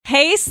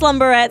Hey,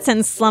 slumberettes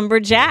and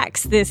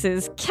slumberjacks. This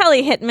is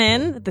Kelly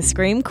Hitman, the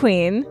Scream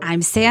Queen.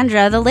 I'm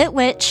Sandra, the Lit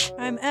Witch.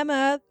 I'm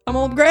Emma. I'm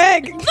old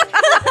Greg.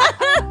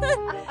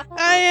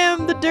 I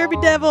am the Derby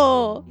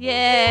Devil. Yay.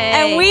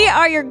 And we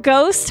are your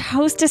ghost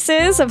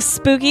hostesses of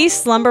Spooky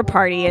Slumber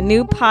Party, a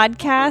new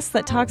podcast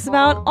that talks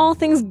about all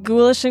things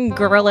ghoulish and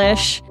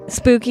girlish,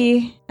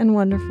 spooky and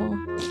wonderful.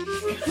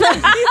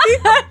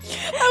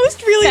 I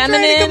was really trying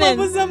to come up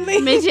with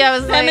something. Me too, I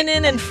was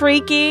feminine and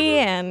freaky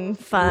and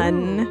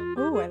fun.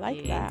 Ooh, I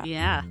like that.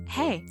 Yeah.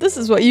 Hey. This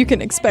is what you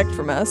can expect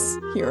from us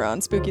here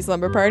on Spooky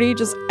Slumber Party.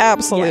 Just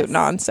absolute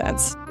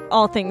nonsense.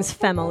 All things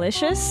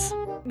femalicious.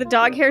 The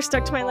dog hair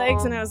stuck to my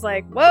legs, and I was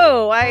like,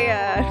 whoa,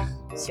 I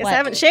guess I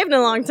haven't shaved in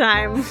a long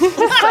time.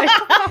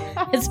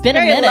 It's been a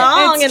Very minute.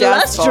 long It's and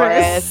just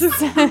lustrous.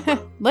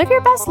 Live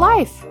your best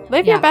life.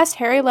 Live Yeah. your best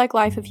hairy-like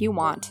life if you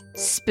want.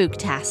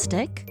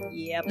 Spooktastic.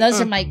 Yep.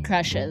 Those are my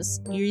crushes.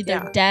 You're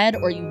either dead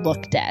or you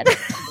look dead.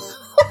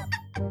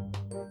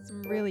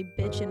 Some really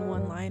bitchin'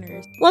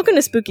 one-liners. Welcome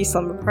to Spooky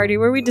Slumber Party,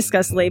 where we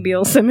discuss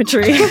labial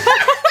symmetry.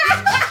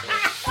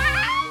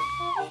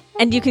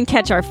 And you can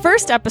catch our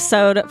first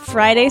episode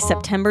Friday,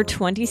 September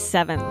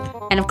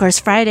 27th. And of course,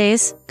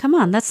 Fridays. Come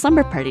on, that's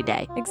Slumber Party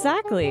Day.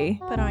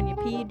 Exactly. Put on your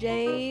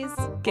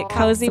PJs. Get pop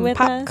cozy some with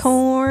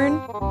popcorn.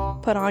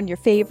 Put on your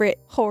favorite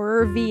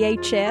horror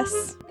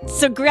VHS. us.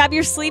 So grab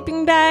your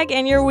sleeping bag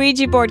and your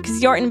Ouija board,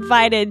 because you're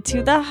invited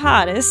to the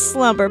hottest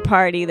slumber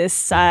party this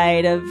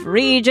side of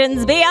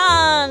Regions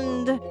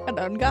Beyond. I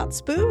done got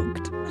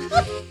spooked.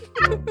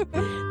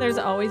 There's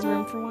always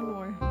room for one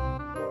more.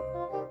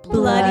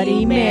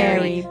 Bloody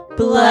Mary,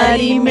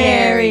 Bloody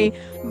Mary,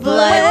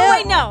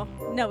 Wait, no,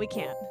 we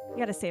can't. You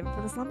gotta save it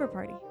for the slumber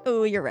party.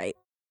 Oh, you're right.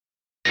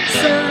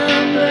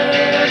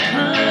 Slumber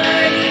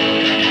party.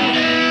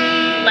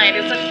 Light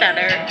as a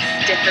feather,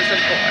 stiff as a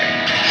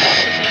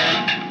board.